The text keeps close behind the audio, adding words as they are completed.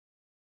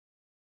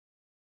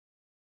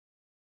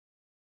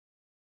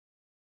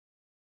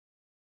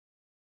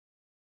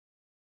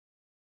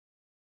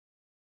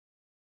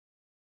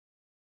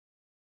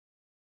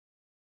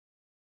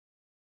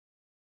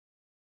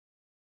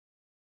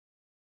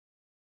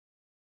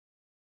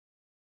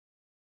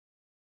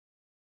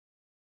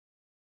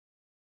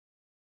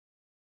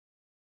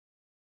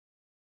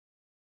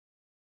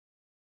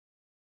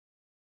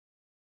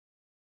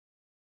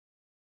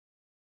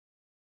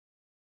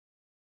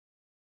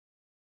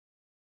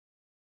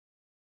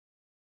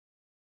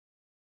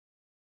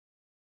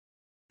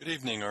Good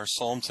evening. Our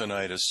psalm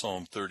tonight is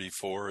Psalm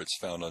 34. It's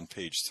found on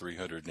page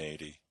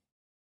 380.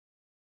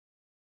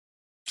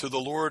 To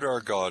the Lord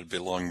our God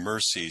belong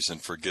mercies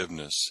and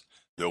forgiveness.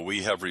 Though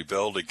we have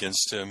rebelled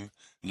against him,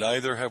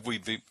 neither have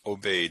we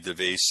obeyed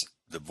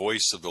the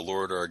voice of the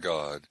Lord our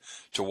God,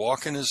 to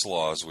walk in his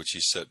laws which he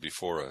set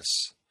before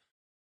us.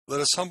 Let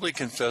us humbly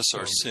confess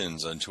our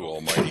sins unto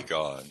Almighty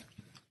God.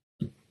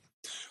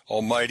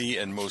 Almighty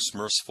and most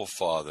merciful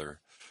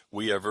Father,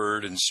 we have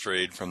erred and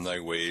strayed from thy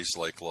ways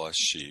like lost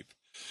sheep.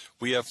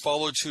 We have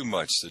followed too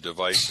much the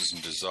devices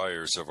and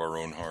desires of our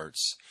own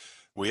hearts.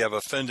 We have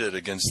offended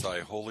against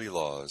thy holy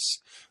laws.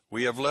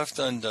 We have left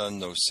undone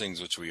those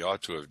things which we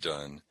ought to have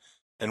done,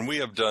 and we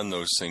have done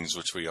those things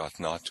which we ought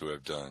not to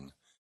have done,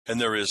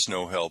 and there is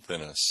no help in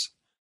us.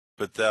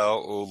 But thou,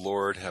 O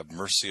Lord, have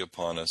mercy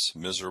upon us,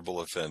 miserable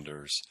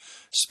offenders.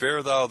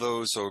 Spare thou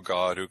those, O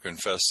God, who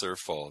confess their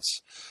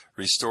faults.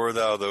 Restore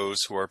thou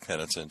those who are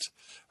penitent,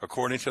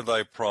 according to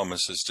thy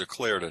promises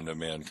declared unto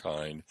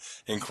mankind,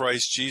 in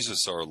Christ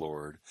Jesus our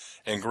Lord.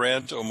 And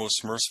grant, O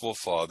most merciful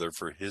Father,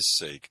 for his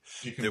sake,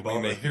 that we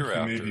may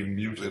hereafter... You may be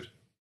muted.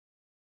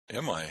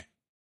 Am I?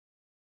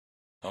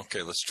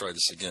 Okay, let's try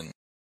this again.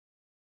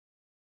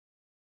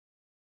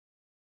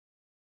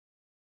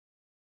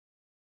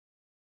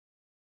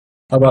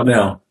 How about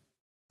now?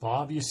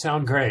 Bob, you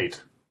sound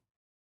great.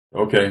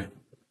 Okay.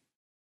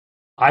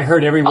 I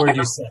heard every word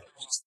you said.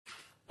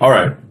 All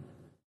right.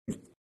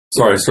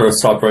 Sorry, I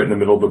stopped right in the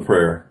middle of the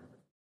prayer.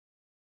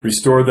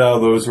 Restore thou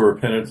those who are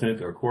penitent,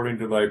 according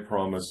to thy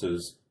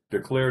promises,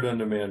 declared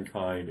unto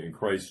mankind in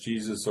Christ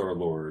Jesus our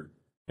Lord.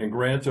 And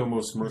grant, O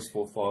most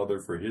merciful Father,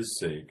 for his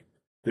sake,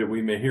 that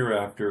we may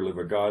hereafter live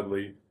a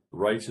godly,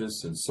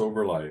 righteous, and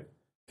sober life,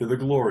 to the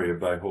glory of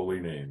thy holy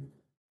name.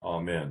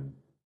 Amen.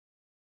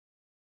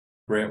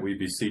 Grant, we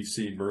beseech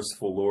thee,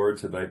 merciful Lord,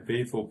 to thy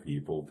faithful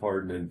people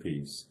pardon and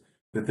peace,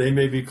 that they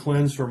may be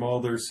cleansed from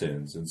all their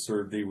sins and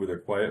serve thee with a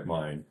quiet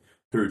mind,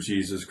 through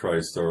Jesus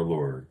Christ our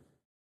Lord.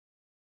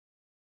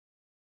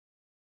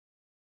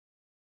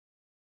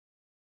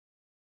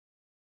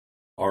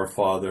 Our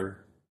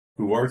Father,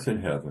 who art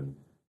in heaven,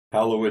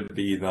 hallowed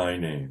be thy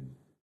name.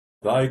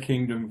 Thy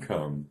kingdom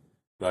come,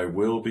 thy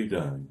will be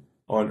done,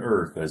 on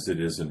earth as it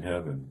is in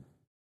heaven.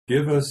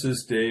 Give us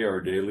this day our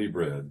daily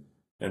bread,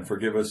 and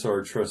forgive us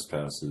our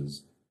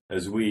trespasses,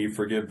 as we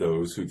forgive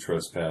those who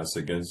trespass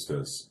against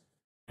us.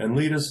 And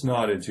lead us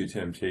not into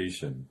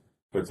temptation,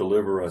 but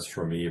deliver us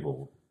from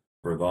evil.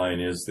 For thine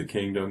is the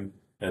kingdom,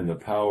 and the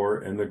power,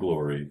 and the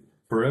glory,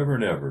 forever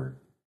and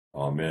ever.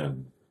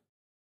 Amen.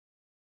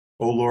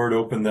 O Lord,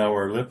 open thou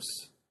our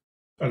lips,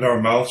 and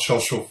our mouth shall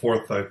show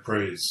forth thy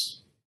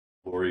praise.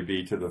 Glory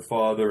be to the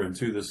Father, and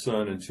to the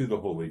Son, and to the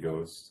Holy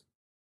Ghost.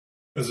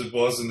 As it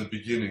was in the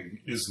beginning,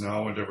 is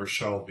now, and ever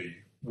shall be,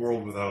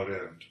 world without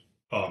end.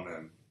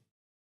 Amen.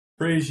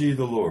 Praise ye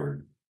the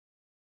Lord.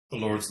 The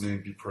Lord's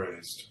name be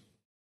praised.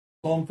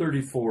 Psalm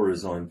 34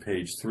 is on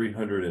page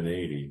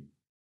 380.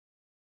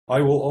 I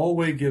will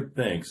always give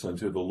thanks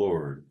unto the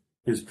Lord.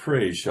 His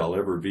praise shall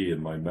ever be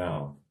in my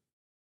mouth.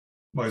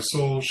 My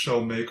soul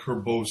shall make her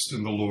boast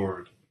in the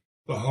Lord.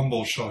 The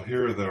humble shall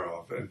hear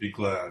thereof, and be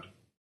glad.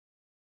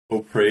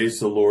 O praise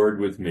the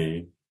Lord with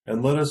me,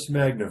 and let us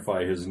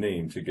magnify his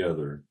name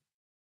together.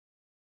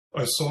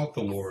 I sought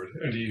the Lord,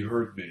 and he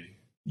heard me.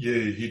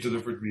 Yea, he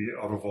delivered me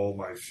out of all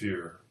my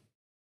fear.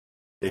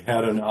 They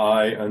had an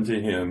eye unto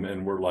him,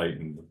 and were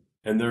lightened,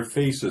 and their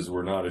faces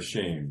were not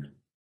ashamed.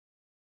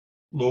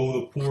 Lo,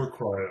 the poor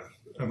crieth,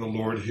 and the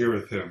Lord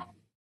heareth him.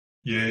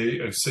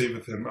 Yea, and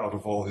saveth him out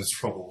of all his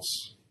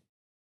troubles.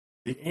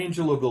 The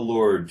angel of the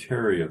Lord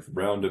tarrieth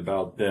round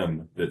about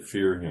them that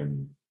fear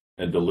him,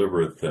 and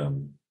delivereth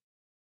them.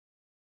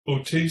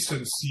 O taste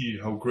and see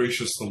how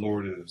gracious the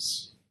Lord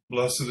is.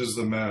 Blessed is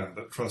the man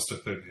that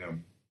trusteth in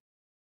him.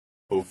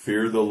 O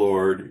fear the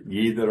Lord,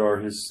 ye that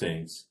are his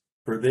saints,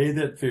 for they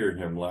that fear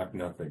him lack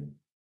nothing.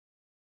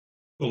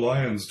 The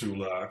lions do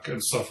lack and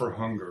suffer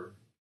hunger,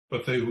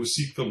 but they who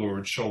seek the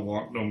Lord shall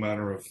want no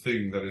manner of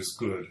thing that is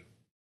good.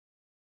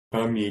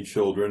 Come, ye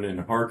children,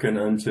 and hearken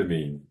unto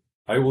me.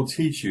 I will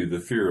teach you the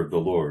fear of the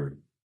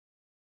Lord.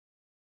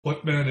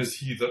 What man is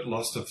he that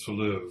lusteth to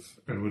live,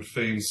 and would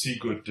fain see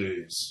good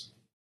days?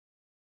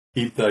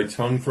 Keep thy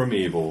tongue from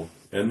evil,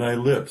 and thy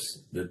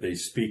lips, that they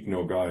speak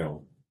no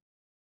guile.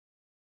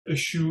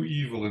 Eschew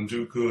evil and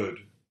do good.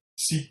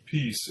 Seek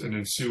peace and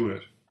ensue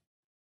it.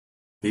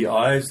 The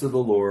eyes of the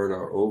Lord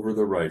are over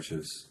the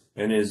righteous,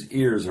 and his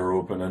ears are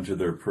open unto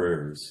their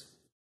prayers.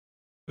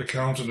 The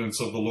countenance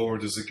of the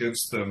Lord is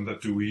against them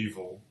that do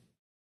evil,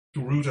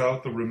 to root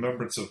out the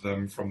remembrance of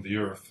them from the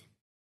earth.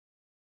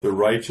 The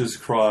righteous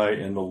cry,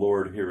 and the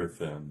Lord heareth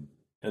them,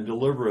 and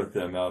delivereth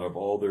them out of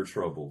all their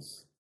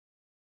troubles.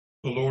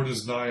 The Lord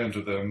is nigh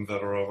unto them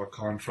that are of a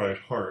contrite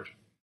heart,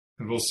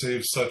 and will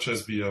save such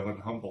as be of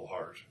an humble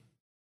heart.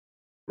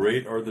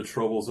 Great are the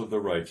troubles of the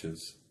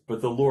righteous,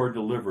 but the Lord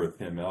delivereth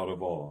him out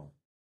of all.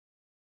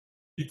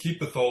 He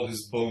keepeth all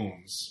his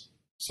bones,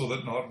 so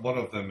that not one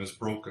of them is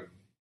broken.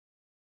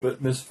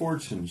 But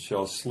misfortune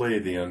shall slay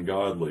the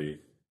ungodly,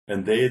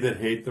 and they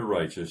that hate the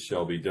righteous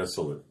shall be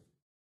desolate.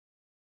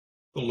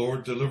 The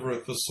Lord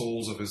delivereth the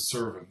souls of his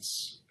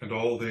servants, and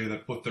all they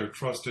that put their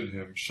trust in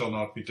him shall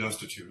not be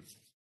destitute.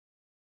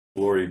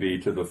 Glory be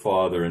to the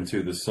Father, and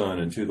to the Son,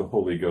 and to the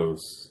Holy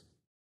Ghost.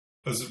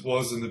 As it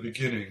was in the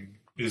beginning,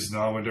 is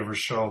now, and ever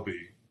shall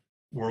be,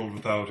 world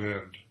without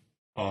end.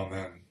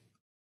 Amen.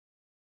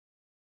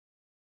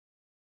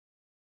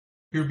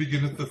 Here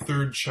beginneth the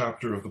 3rd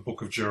chapter of the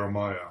book of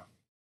Jeremiah.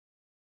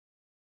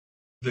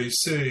 They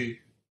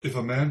say, if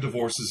a man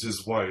divorces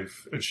his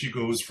wife, and she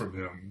goes from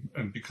him,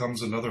 and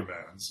becomes another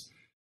man's,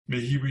 may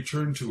he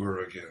return to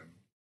her again.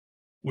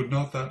 Would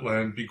not that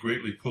land be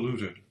greatly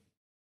polluted?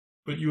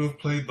 But you have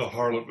played the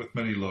harlot with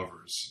many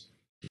lovers.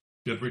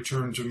 Yet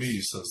return to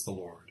me, says the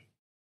Lord.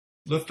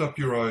 Lift up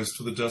your eyes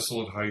to the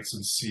desolate heights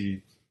and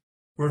see,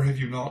 where have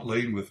you not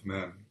lain with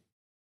men?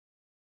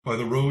 By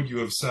the road you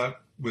have sat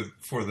with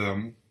for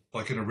them,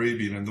 like an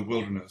Arabian in the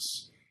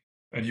wilderness,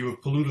 and you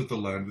have polluted the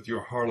land with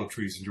your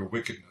harlotries and your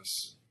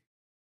wickedness.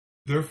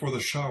 Therefore the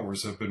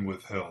showers have been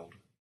withheld,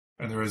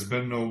 and there has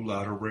been no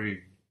latter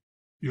rain.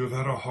 You have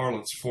had a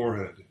harlot's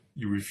forehead,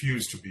 you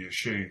refuse to be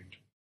ashamed.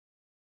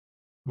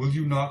 Will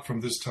you not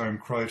from this time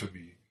cry to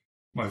me,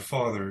 my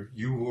Father,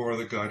 you who are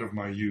the guide of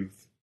my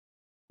youth?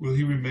 Will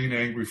he remain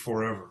angry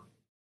forever?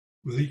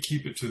 Will he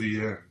keep it to the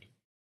end?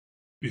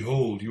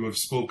 Behold, you have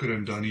spoken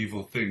and done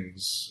evil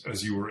things,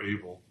 as you were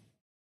able.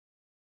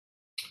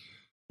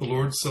 The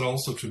Lord said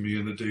also to me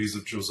in the days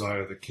of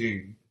Josiah the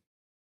king,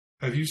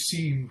 have you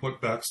seen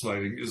what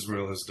backsliding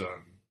Israel has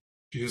done?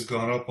 She has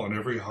gone up on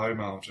every high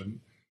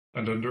mountain,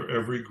 and under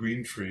every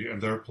green tree,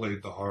 and there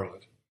played the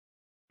harlot.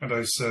 And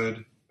I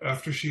said,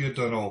 after she had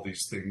done all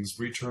these things,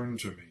 return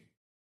to me.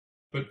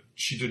 But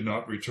she did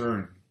not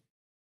return,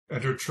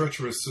 and her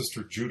treacherous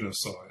sister Judah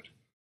saw it.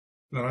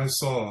 Then I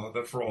saw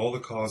that for all the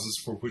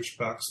causes for which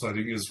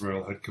backsliding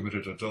Israel had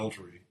committed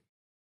adultery,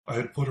 I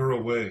had put her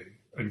away,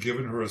 and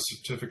given her a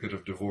certificate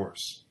of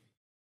divorce.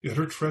 Yet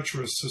her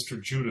treacherous sister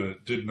Judah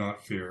did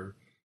not fear,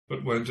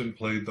 but went and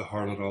played the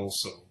harlot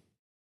also.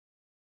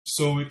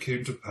 So it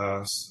came to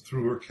pass,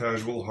 through her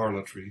casual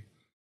harlotry,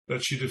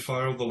 that she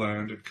defiled the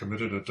land and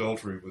committed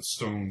adultery with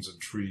stones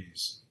and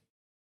trees.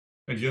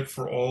 And yet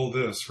for all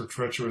this her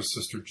treacherous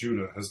sister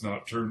Judah has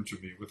not turned to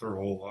me with her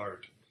whole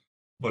heart,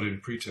 but in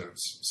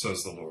pretense,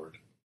 says the Lord.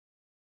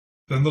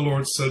 Then the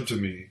Lord said to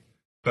me,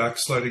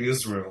 backsliding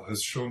Israel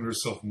has shown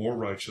herself more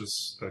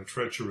righteous than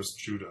treacherous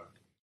Judah.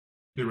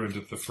 Here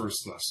endeth the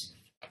first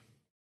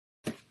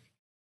lesson.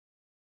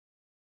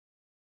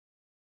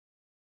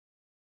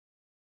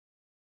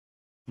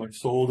 My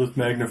soul doth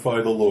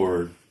magnify the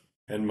Lord,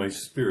 and my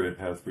spirit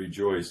hath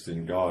rejoiced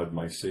in God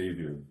my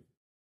Saviour.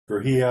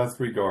 For he hath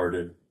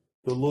regarded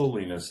the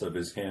lowliness of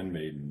his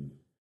handmaiden.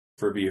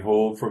 For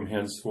behold, from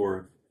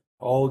henceforth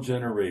all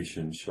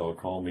generations shall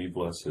call me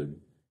blessed.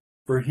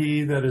 For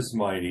he that is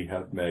mighty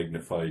hath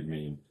magnified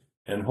me,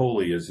 and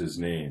holy is his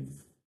name.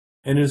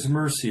 And his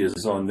mercy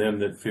is on them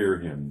that fear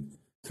him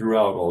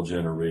throughout all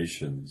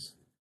generations.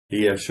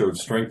 He hath showed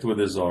strength with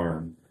his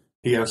arm.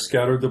 He hath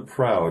scattered the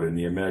proud in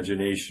the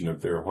imagination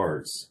of their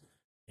hearts.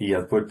 He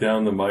hath put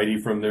down the mighty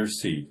from their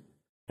seat,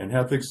 and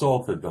hath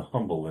exalted the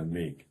humble and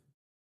meek.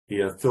 He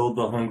hath filled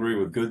the hungry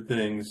with good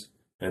things,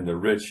 and the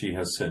rich he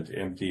hath sent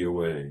empty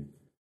away.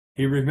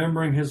 He,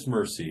 remembering his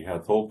mercy,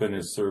 hath hope in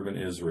his servant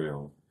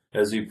Israel,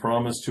 as he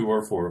promised to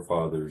our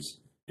forefathers,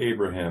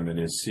 Abraham and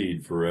his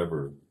seed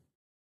forever.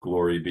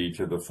 Glory be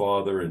to the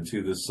Father, and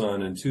to the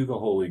Son, and to the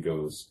Holy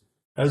Ghost,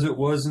 as it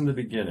was in the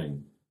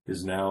beginning,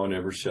 is now, and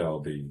ever shall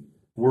be,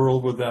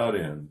 world without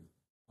end.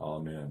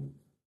 Amen.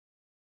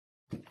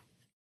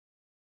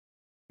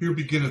 Here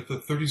beginneth the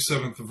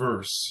 37th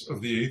verse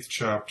of the 8th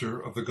chapter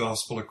of the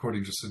Gospel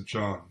according to St.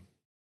 John.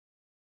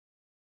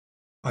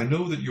 I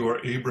know that you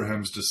are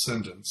Abraham's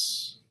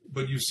descendants,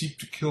 but you seek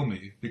to kill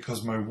me,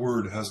 because my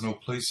word has no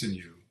place in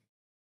you.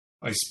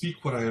 I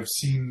speak what I have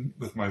seen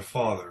with my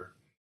father,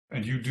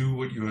 and you do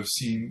what you have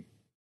seen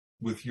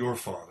with your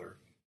father.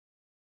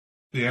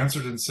 They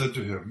answered and said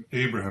to him,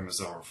 Abraham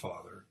is our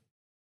father.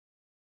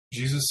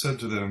 Jesus said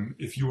to them,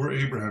 if you were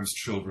Abraham's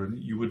children,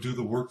 you would do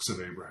the works of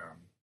Abraham.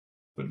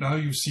 But now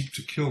you seek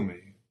to kill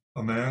me,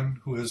 a man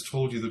who has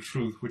told you the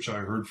truth which I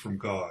heard from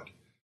God.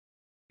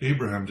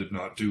 Abraham did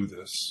not do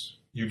this.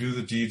 You do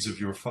the deeds of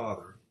your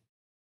father.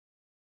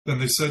 Then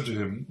they said to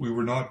him, we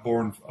were not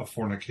born of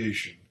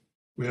fornication.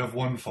 We have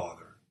one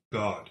Father,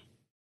 God.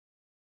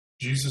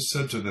 Jesus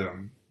said to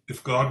them,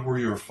 if God were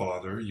your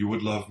Father, you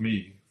would love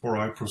me, for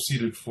I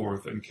proceeded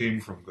forth and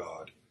came from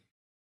God.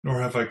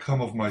 Nor have I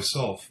come of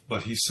myself,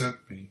 but he sent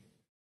me.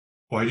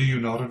 Why do you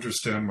not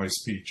understand my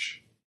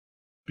speech?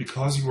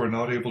 Because you are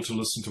not able to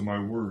listen to my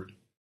word.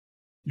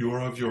 You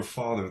are of your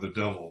father the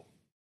devil,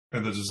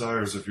 and the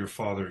desires of your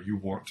father you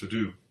want to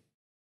do.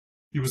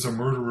 He was a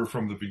murderer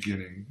from the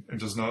beginning, and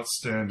does not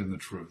stand in the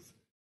truth,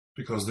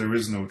 because there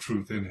is no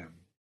truth in him.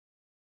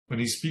 When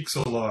he speaks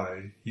a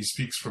lie, he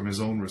speaks from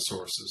his own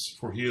resources,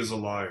 for he is a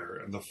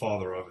liar and the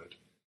father of it.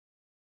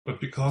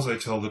 But because I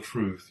tell the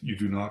truth, you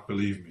do not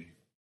believe me.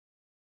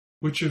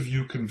 Which of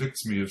you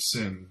convicts me of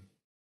sin?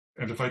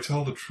 And if I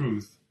tell the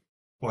truth,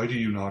 why do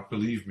you not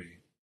believe me?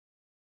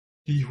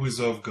 He who is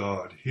of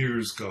God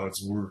hears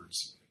God's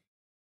words.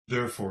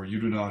 Therefore you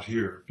do not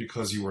hear,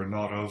 because you are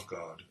not of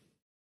God.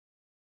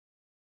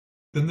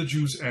 Then the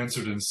Jews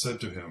answered and said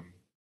to him,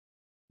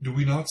 Do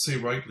we not say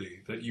rightly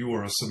that you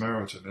are a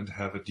Samaritan and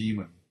have a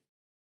demon?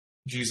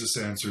 Jesus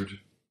answered,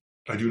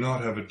 I do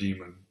not have a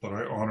demon, but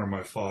I honor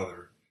my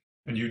Father,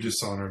 and you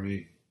dishonor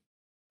me.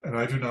 And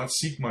I do not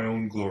seek my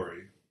own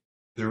glory.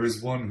 There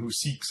is one who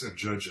seeks and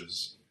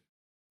judges.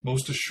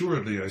 Most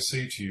assuredly I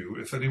say to you,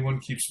 if anyone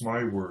keeps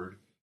my word,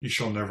 he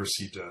shall never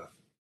see death.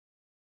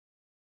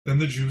 Then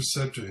the Jews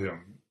said to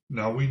him,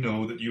 Now we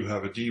know that you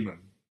have a demon.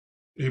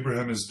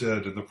 Abraham is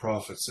dead and the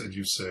prophets, and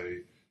you say,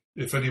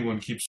 If anyone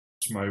keeps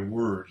my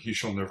word, he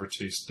shall never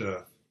taste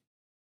death.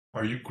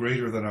 Are you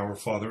greater than our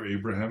father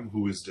Abraham,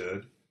 who is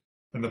dead,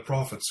 and the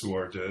prophets who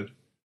are dead?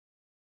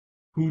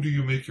 Who do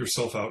you make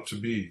yourself out to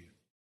be?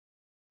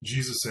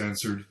 Jesus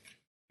answered,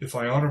 If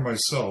I honor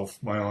myself,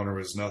 my honor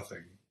is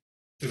nothing.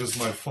 It is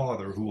my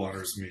Father who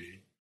honors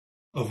me,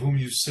 of whom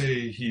you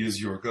say he is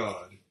your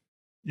God.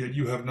 Yet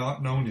you have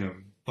not known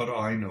him, but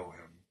I know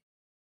him.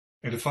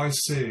 And if I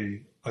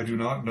say I do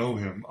not know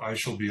him, I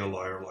shall be a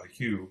liar like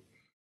you,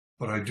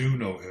 but I do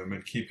know him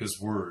and keep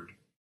his word.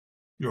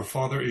 Your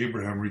father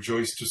Abraham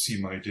rejoiced to see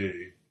my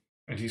day,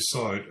 and he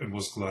saw it and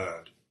was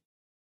glad.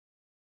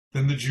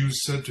 Then the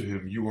Jews said to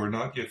him, You are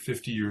not yet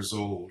 50 years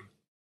old,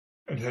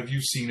 and have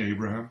you seen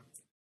Abraham?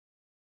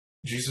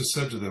 Jesus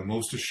said to them,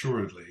 Most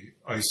assuredly,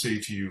 I say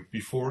to you,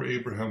 before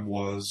Abraham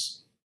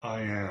was,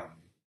 I am.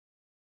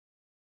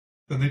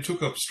 Then they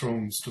took up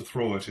stones to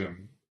throw at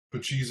him,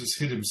 but Jesus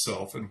hid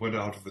himself and went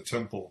out of the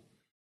temple,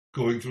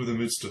 going through the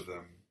midst of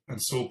them,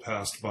 and so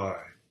passed by.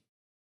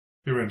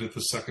 Here endeth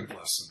the second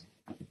lesson.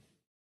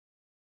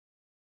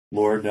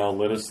 Lord, now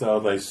lettest thou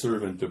thy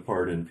servant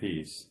depart in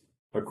peace,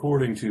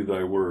 according to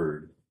thy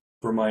word.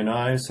 For mine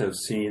eyes have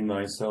seen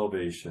thy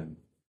salvation,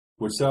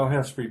 which thou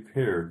hast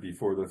prepared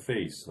before the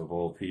face of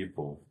all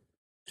people,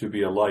 to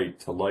be a light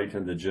to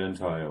lighten the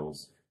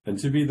Gentiles, and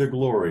to be the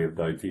glory of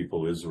thy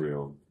people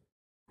Israel.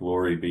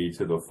 Glory be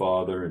to the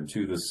Father, and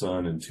to the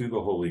Son, and to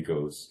the Holy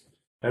Ghost,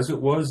 as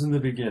it was in the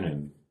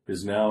beginning,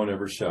 is now, and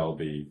ever shall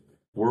be,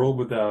 world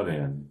without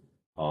end.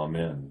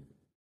 Amen.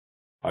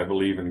 I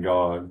believe in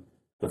God,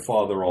 the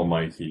Father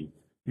Almighty,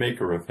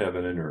 maker of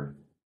heaven and earth,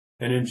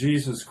 and in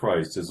Jesus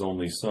Christ, his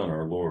only Son,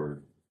 our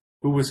Lord,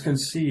 who was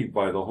conceived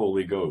by the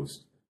Holy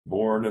Ghost,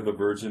 born of the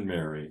Virgin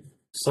Mary,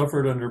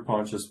 suffered under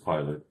Pontius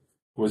Pilate,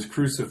 was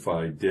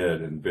crucified,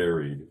 dead, and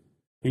buried.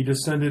 He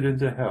descended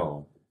into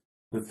hell.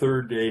 The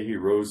third day he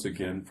rose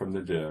again from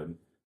the dead.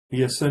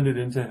 He ascended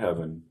into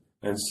heaven,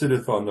 and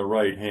sitteth on the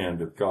right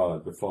hand of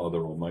God the Father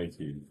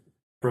Almighty.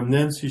 From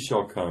thence he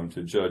shall come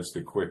to judge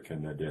the quick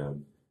and the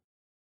dead.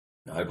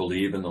 I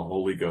believe in the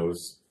Holy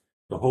Ghost,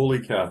 the Holy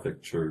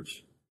Catholic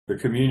Church, the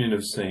communion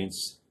of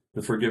saints,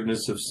 the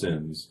forgiveness of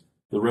sins,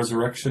 the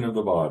resurrection of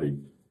the body,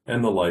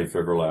 and the life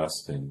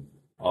everlasting.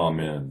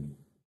 Amen.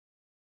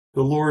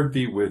 The Lord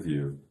be with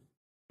you.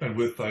 And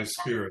with thy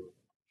spirit.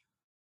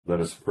 Let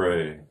us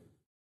pray.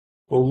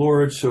 O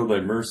Lord, show thy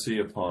mercy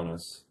upon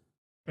us.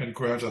 And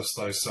grant us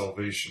thy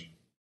salvation.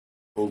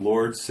 O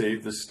Lord,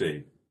 save the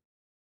state.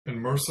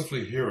 And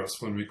mercifully hear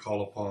us when we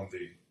call upon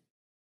thee.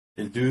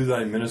 Endue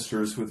thy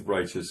ministers with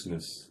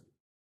righteousness.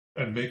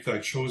 And make thy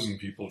chosen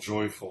people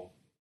joyful.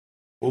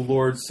 O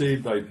Lord,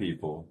 save thy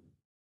people.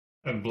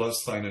 And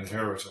bless thine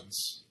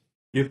inheritance.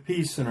 Give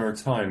peace in our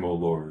time, O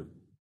Lord.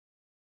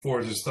 For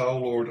it is thou,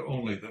 Lord,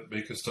 only that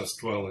makest us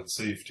dwell in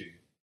safety.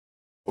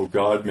 O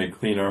God, make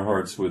clean our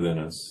hearts within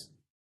us.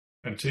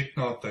 And take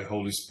not thy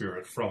Holy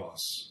Spirit from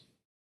us.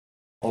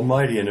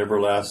 Almighty and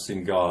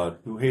everlasting God,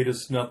 who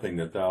hatest nothing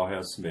that thou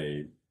hast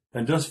made,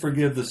 and dost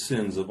forgive the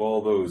sins of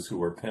all those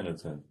who are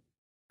penitent,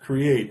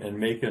 create and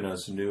make in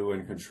us new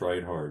and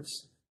contrite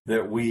hearts,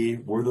 that we,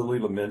 worthily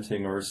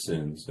lamenting our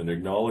sins and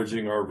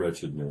acknowledging our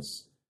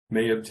wretchedness,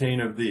 may obtain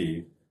of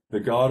thee, the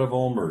God of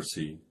all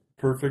mercy,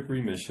 perfect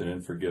remission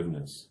and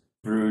forgiveness,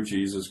 through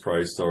Jesus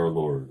Christ our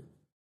Lord.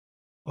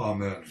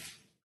 Amen.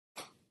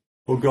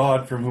 O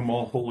God, from whom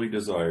all holy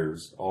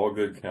desires, all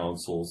good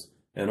counsels,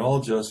 and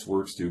all just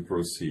works do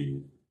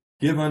proceed,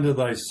 give unto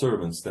thy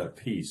servants that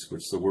peace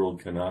which the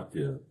world cannot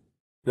give,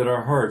 that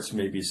our hearts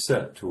may be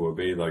set to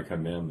obey thy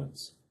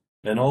commandments,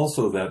 and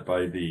also that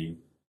by thee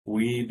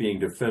we, being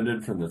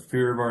defended from the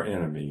fear of our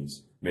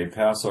enemies, may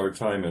pass our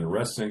time in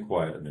rest and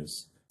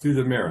quietness, through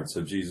the merits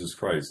of Jesus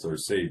Christ our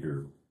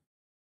Savior.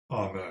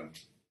 Amen.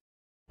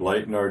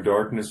 Lighten our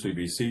darkness, we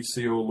beseech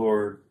thee, O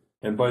Lord,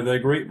 and by thy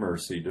great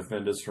mercy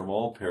defend us from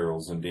all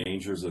perils and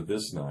dangers of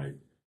this night,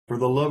 for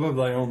the love of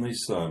thy only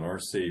Son, our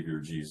Savior,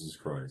 Jesus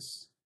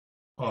Christ.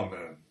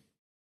 Amen.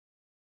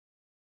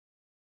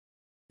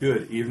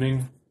 Good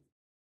evening.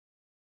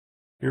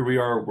 Here we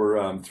are.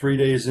 We're 3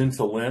 days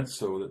into Lent,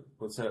 so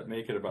what's that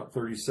make it? About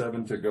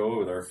 37 to go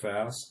with our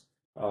fast.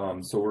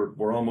 So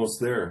we're almost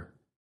there.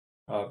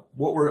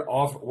 What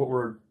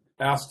we're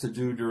asked to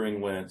do during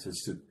Lent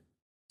is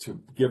to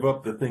give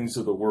up the things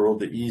of the world,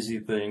 the easy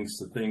things,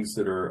 the things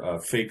that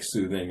are fake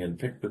soothing, and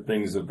pick the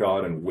things of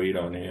God and wait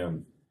on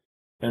Him.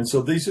 And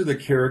so these are the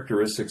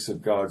characteristics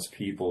of God's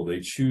people. They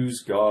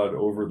choose God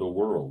over the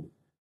world.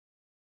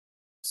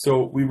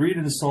 So we read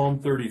in Psalm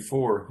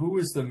 34, "Who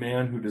is the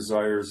man who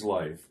desires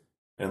life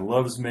and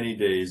loves many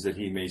days that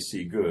he may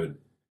see good?"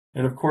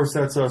 And of course,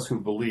 that's us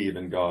who believe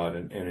in God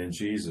and in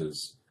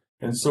Jesus.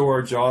 And so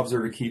our jobs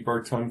are to keep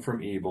our tongue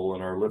from evil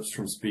and our lips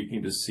from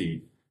speaking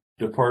deceit,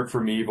 depart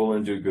from evil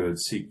and do good,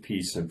 seek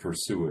peace and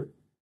pursue it.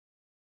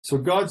 So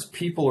God's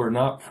people are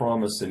not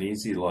promised an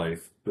easy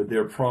life, but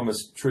they're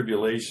promised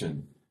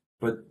tribulation.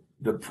 But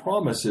the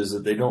promise is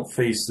that they don't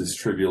face this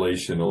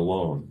tribulation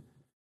alone.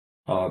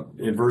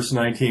 In verse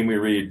 19 we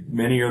read,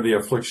 "Many are the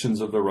afflictions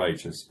of the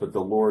righteous, but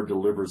the Lord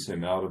delivers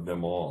him out of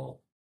them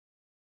all."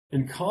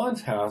 In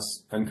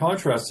contrast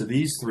to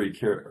these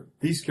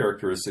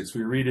characteristics,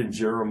 we read in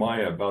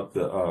Jeremiah about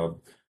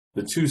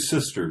the two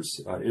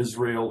sisters,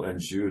 Israel and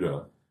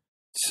Judah.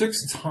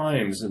 6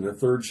 times in the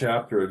 3rd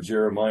chapter of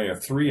Jeremiah,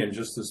 3 in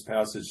just this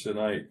passage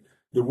tonight,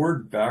 the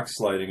word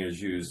backsliding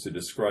is used to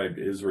describe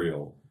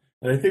Israel.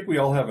 And I think we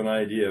all have an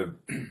idea of,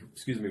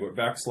 what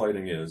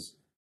backsliding is,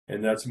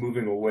 and that's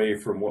moving away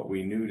from what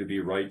we knew to be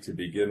right to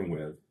begin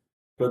with.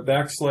 But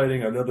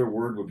backsliding, another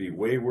word would be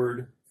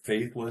wayward,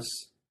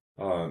 faithless,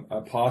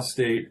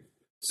 apostate.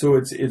 So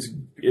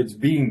it's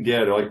being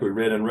dead, like we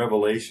read in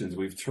Revelations.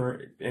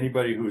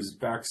 Anybody who is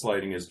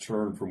backsliding has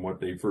turned from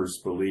what they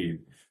first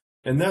believed.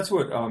 And that's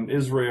what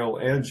Israel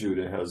and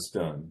Judah has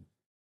done.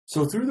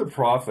 So through the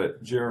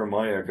prophet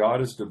Jeremiah,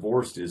 God has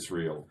divorced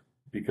Israel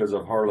because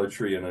of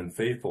harlotry and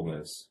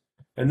unfaithfulness.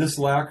 And this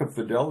lack of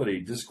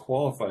fidelity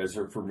disqualifies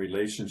her from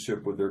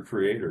relationship with her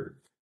Creator.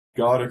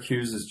 God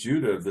accuses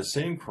Judah of the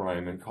same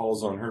crime and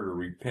calls on her to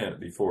repent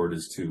before it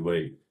is too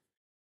late.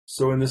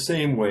 So in the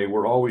same way,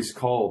 we're always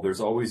called,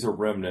 there's always a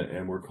remnant,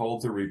 and we're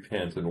called to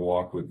repent and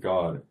walk with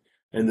God.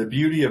 And the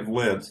beauty of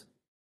Lent,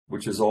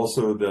 which is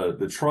also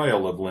the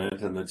trial of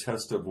Lent and the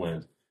test of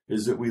Lent,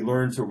 is that we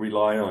learn to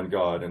rely on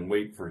God and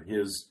wait for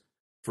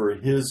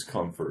His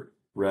comfort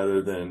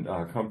rather than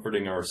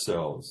comforting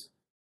ourselves.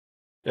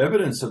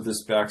 Evidence of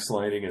this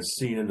backsliding is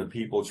seen in the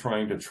people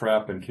trying to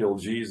trap and kill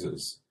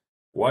Jesus.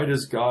 Why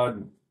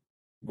doesn't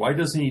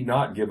He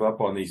not give up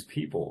on these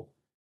people?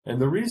 And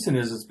the reason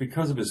is it's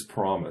because of His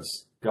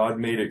promise. God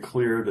made it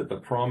clear that the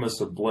promise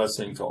of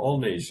blessing to all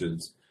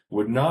nations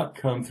would not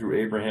come through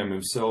Abraham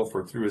himself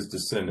or through his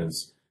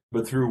descendants,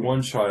 but through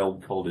one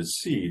child called his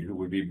seed, who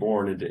would be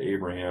born into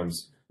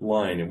Abraham's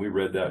line. And we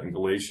read that in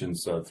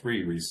Galatians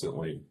 3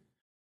 recently.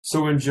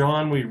 So in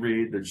John we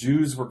read, the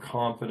Jews were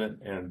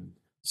confident in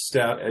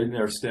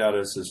their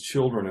status as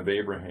children of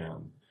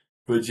Abraham.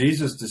 But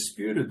Jesus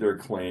disputed their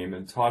claim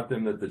and taught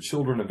them that the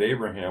children of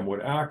Abraham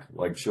would act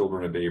like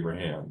children of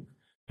Abraham.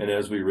 And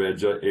as we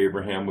read,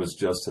 Abraham was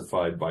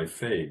justified by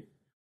faith.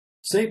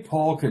 St.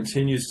 Paul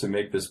continues to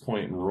make this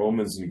point in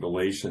Romans and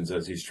Galatians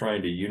as he's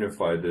trying to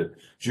unify the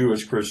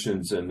Jewish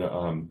Christians and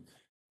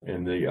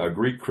the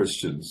Greek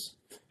Christians.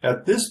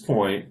 At this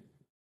point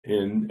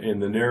in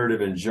the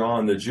narrative in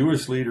John, the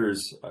Jewish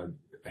leaders,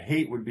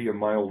 hate would be a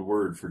mild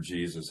word for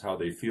Jesus, how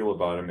they feel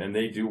about him, and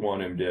they do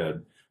want him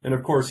dead. And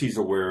of course, he's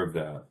aware of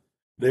that.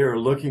 They are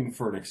looking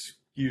for an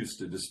excuse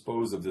to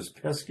dispose of this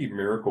pesky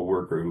miracle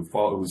worker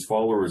whose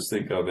followers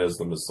think of as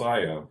the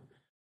Messiah.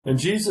 And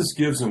Jesus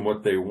gives them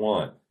what they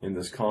want in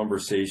this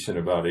conversation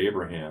about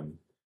Abraham.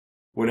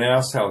 When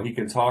asked how he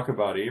can talk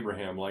about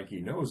Abraham like he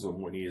knows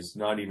him when he is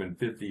not even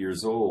 50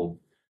 years old,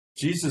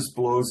 Jesus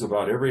blows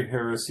about every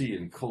heresy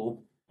and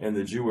cult and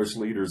the Jewish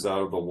leaders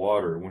out of the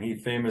water when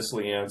he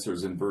famously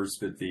answers in verse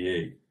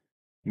 58,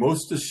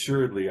 "Most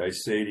assuredly I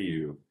say to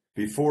you,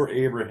 before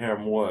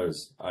Abraham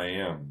was, I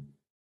am."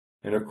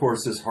 And of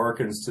course, this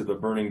hearkens to the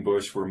burning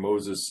bush where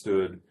Moses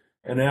stood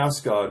and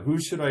asked God, "Who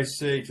should I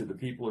say to the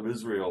people of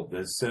Israel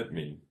that sent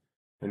me?"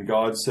 And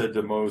God said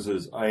to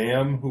Moses, "I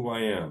am who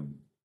I am."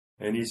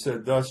 And he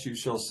said, "Thus you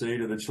shall say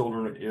to the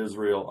children of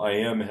Israel, I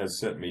am has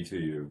sent me to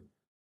you."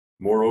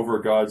 Moreover,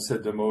 God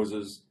said to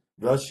Moses,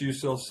 "Thus you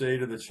shall say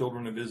to the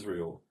children of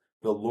Israel,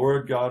 the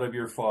Lord God of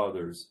your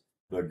fathers,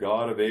 the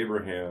God of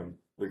Abraham,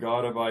 the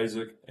God of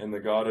Isaac, and the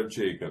God of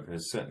Jacob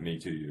has sent me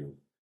to you."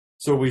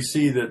 So we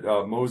see that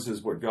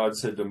what God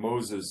said to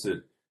Moses,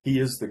 that he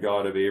is the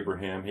God of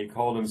Abraham. He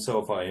called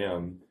himself I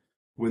am.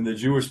 When the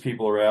Jewish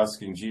people are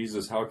asking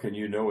Jesus, "How can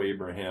you know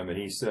Abraham?" and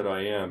he said,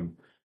 "I am,"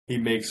 he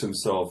makes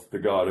himself the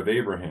God of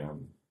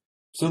Abraham.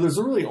 So there's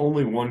really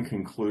only one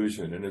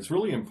conclusion, and it's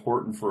really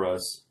important for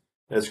us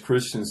as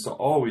Christians to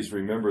always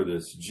remember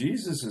this.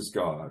 Jesus is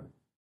God.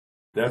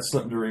 That's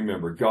something to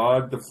remember.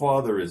 God the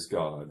Father is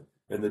God,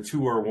 and the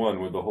two are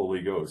one with the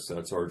Holy Ghost.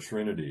 That's our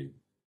Trinity.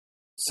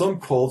 Some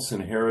cults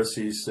and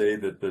heresies say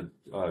that the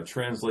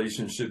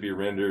translation should be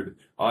rendered,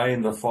 "I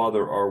and the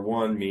Father are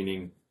one,"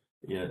 meaning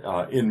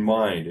in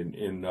mind.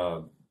 In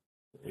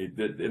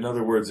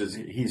other words,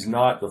 he's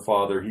not the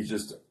Father. He's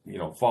just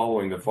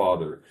following the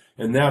Father,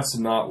 and that's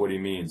not what he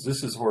means.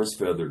 This is horse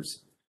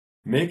feathers.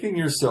 Making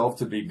yourself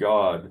to be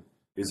God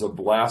is a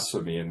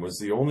blasphemy, and was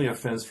the only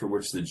offense for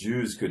which the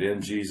Jews could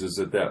end Jesus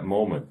at that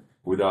moment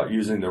without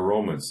using the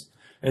Romans.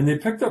 And they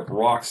picked up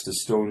rocks to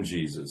stone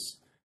Jesus.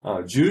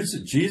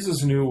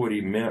 Jesus knew what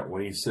he meant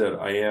when he said,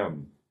 I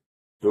am.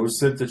 Those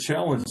sent to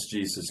challenge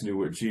Jesus knew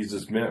what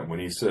Jesus meant when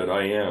he said,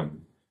 I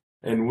am.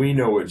 And we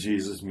know what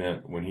Jesus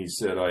meant when he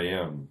said, I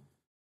am.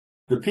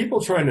 The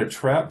people trying to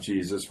trap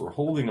Jesus were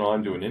holding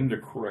on to an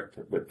incorrect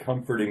but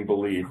comforting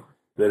belief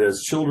that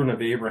as children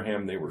of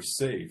Abraham they were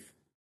safe.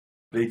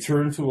 They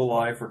turned to a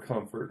lie for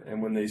comfort,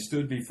 and when they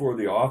stood before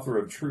the author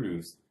of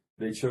truth,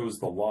 they chose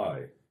the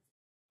lie.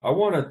 I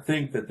want to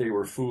think that they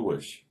were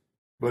foolish,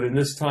 but in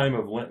this time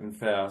of Lenten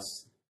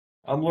fasts,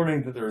 I'm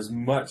learning that there is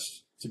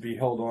much to be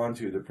held on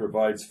to that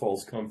provides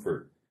false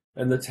comfort,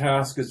 and the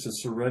task is to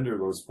surrender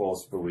those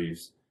false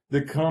beliefs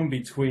that come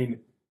between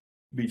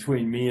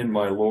me and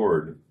my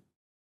Lord,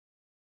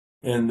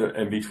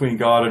 and between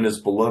God and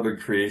his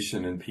beloved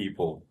creation and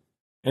people,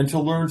 and to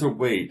learn to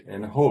wait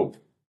and hope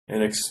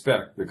and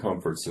expect the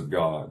comforts of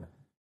God.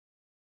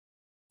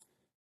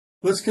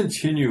 Let's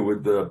continue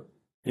with the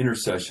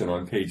intercession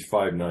on page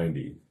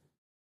 590.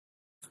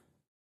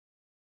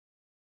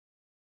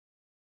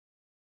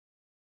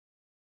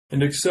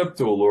 And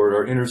accept, O Lord,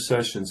 our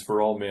intercessions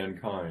for all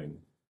mankind.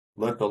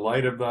 Let the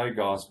light of thy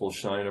gospel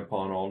shine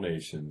upon all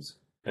nations,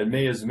 and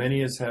may as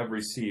many as have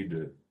received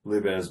it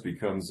live as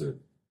becomes it.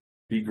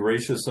 Be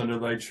gracious unto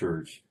thy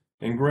church,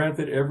 and grant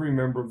that every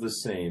member of the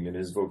same in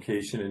his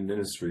vocation and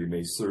ministry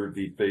may serve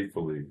thee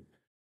faithfully.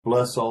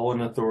 Bless all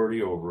in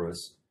authority over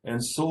us,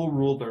 and so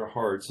rule their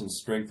hearts and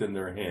strengthen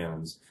their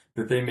hands,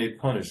 that they may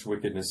punish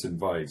wickedness and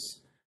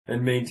vice,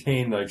 and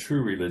maintain thy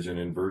true religion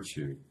and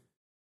virtue.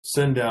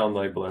 Send down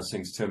thy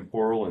blessings,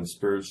 temporal and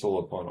spiritual,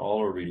 upon all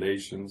our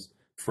relations,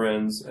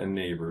 friends, and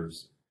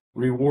neighbors.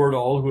 Reward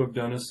all who have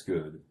done us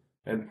good,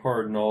 and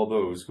pardon all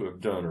those who have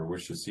done or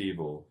wish us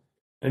evil,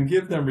 and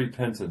give them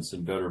repentance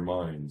and better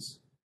minds.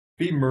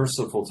 Be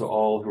merciful to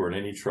all who are in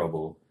any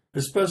trouble,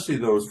 especially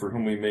those for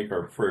whom we make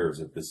our prayers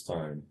at this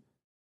time.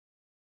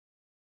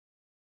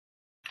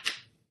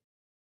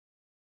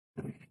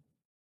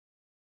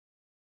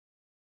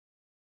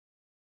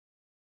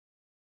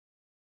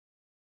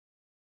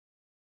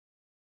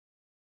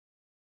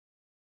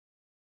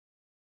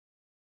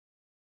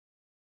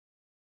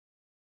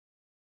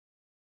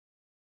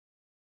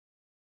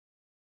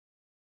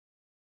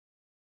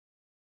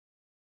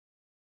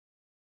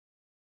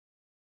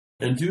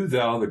 And do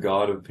thou, the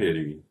God of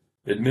pity,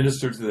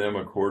 administer to them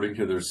according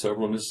to their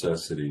several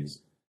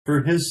necessities,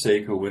 for his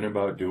sake who went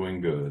about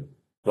doing good,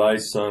 thy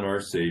Son, our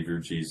Savior,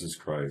 Jesus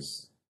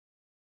Christ.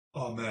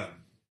 Amen.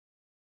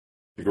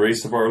 The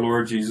grace of our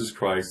Lord Jesus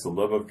Christ, the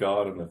love of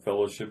God, and the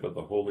fellowship of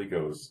the Holy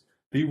Ghost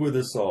be with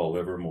us all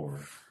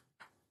evermore.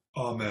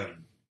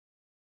 Amen.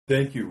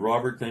 Thank you,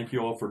 Robert. Thank you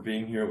all for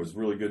being here. It was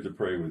really good to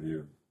pray with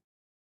you.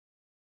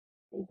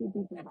 Thank you,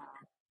 Deacon Bob.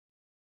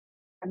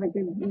 Have a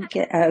good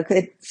weekend, a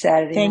good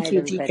Saturday night, Thank you,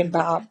 everybody. Deacon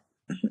Bob.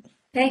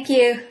 Thank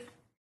you.